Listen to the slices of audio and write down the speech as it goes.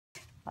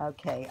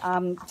Okay,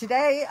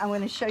 today I'm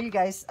going to show you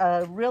guys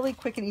a really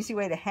quick and easy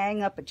way to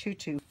hang up a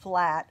tutu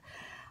flat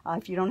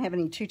if you don't have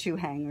any tutu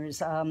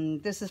hangers.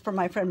 This is from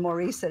my friend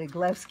Maurice at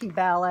Iglevsky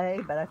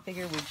Ballet, but I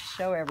figured we'd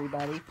show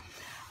everybody.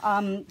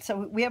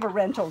 So we have a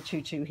rental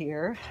tutu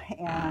here,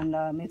 and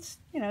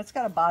it's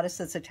got a bodice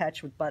that's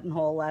attached with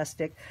buttonhole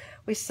elastic.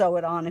 We sew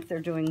it on if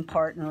they're doing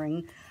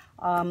partnering.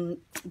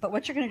 But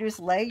what you're going to do is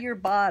lay your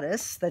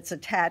bodice that's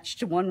attached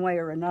to one way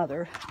or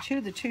another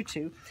to the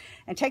tutu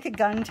and take a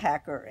gun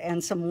tacker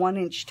and some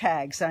 1-inch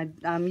tags.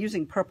 I'm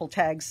using purple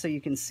tags so you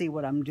can see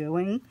what I'm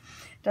doing.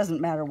 Doesn't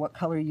matter what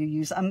color you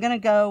use. I'm going to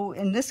go,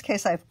 in this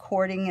case I have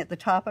cording at the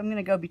top. I'm going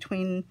to go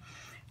between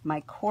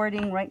my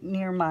cording right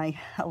near my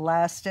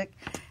elastic,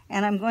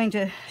 and I'm going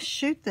to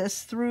shoot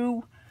this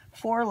through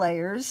 4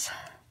 layers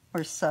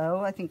or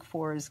so, I think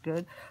 4 is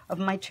good, of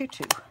my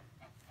tutu.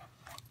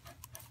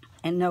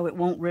 And no, it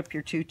won't rip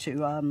your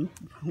tutu.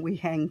 We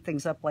hang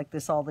things up like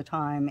this all the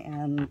time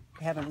and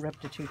haven't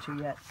ripped a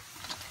tutu yet.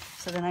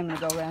 So then I'm going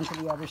to go around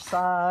to the other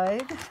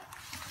side.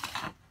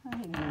 I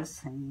do the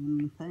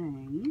same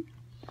thing.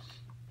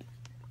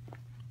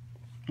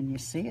 Can you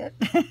see it?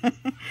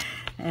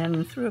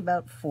 And through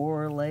about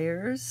 4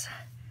 layers.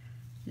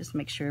 Just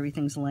make sure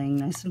everything's laying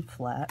nice and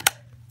flat.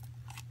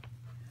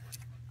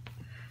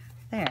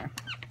 There.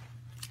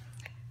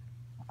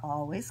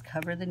 Always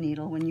cover the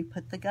needle when you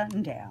put the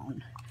gun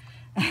down,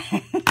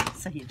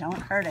 so you don't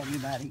hurt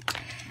anybody.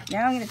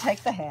 Now I'm going to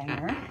take the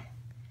hanger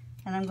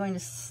and I'm going to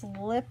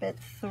slip it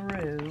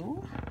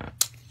through.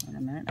 Wait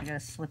a minute, I got to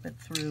slip it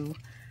through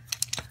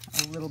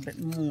a little bit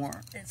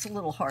more. It's a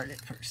little hard at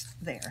first.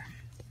 There.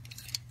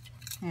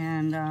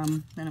 And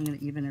then I'm going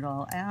to even it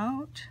all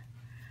out,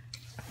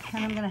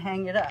 and I'm going to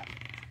hang it up.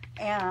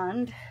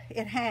 And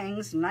it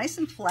hangs nice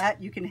and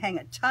flat. You can hang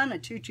a ton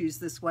of tutus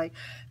this way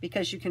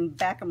because you can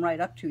back them right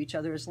up to each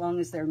other as long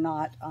as they're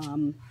not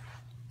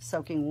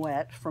soaking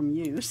wet from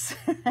use.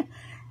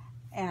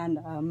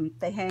 And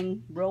they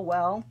hang real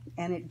well,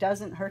 and it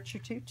doesn't hurt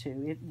your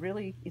tutu.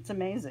 It's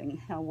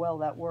amazing how well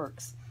that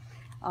works.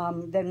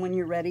 Then when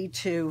you're ready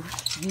to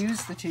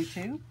use the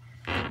tutu,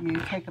 you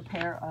take a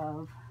pair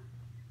of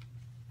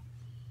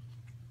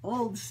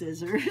old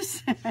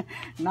scissors,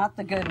 not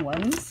the good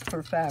ones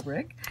for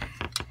fabric,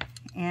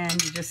 and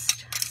you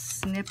just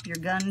snip your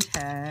gun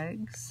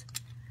tags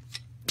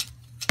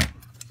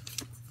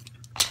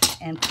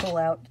and pull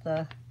out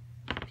the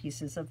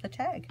pieces of the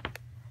tag.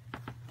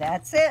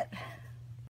 That's it.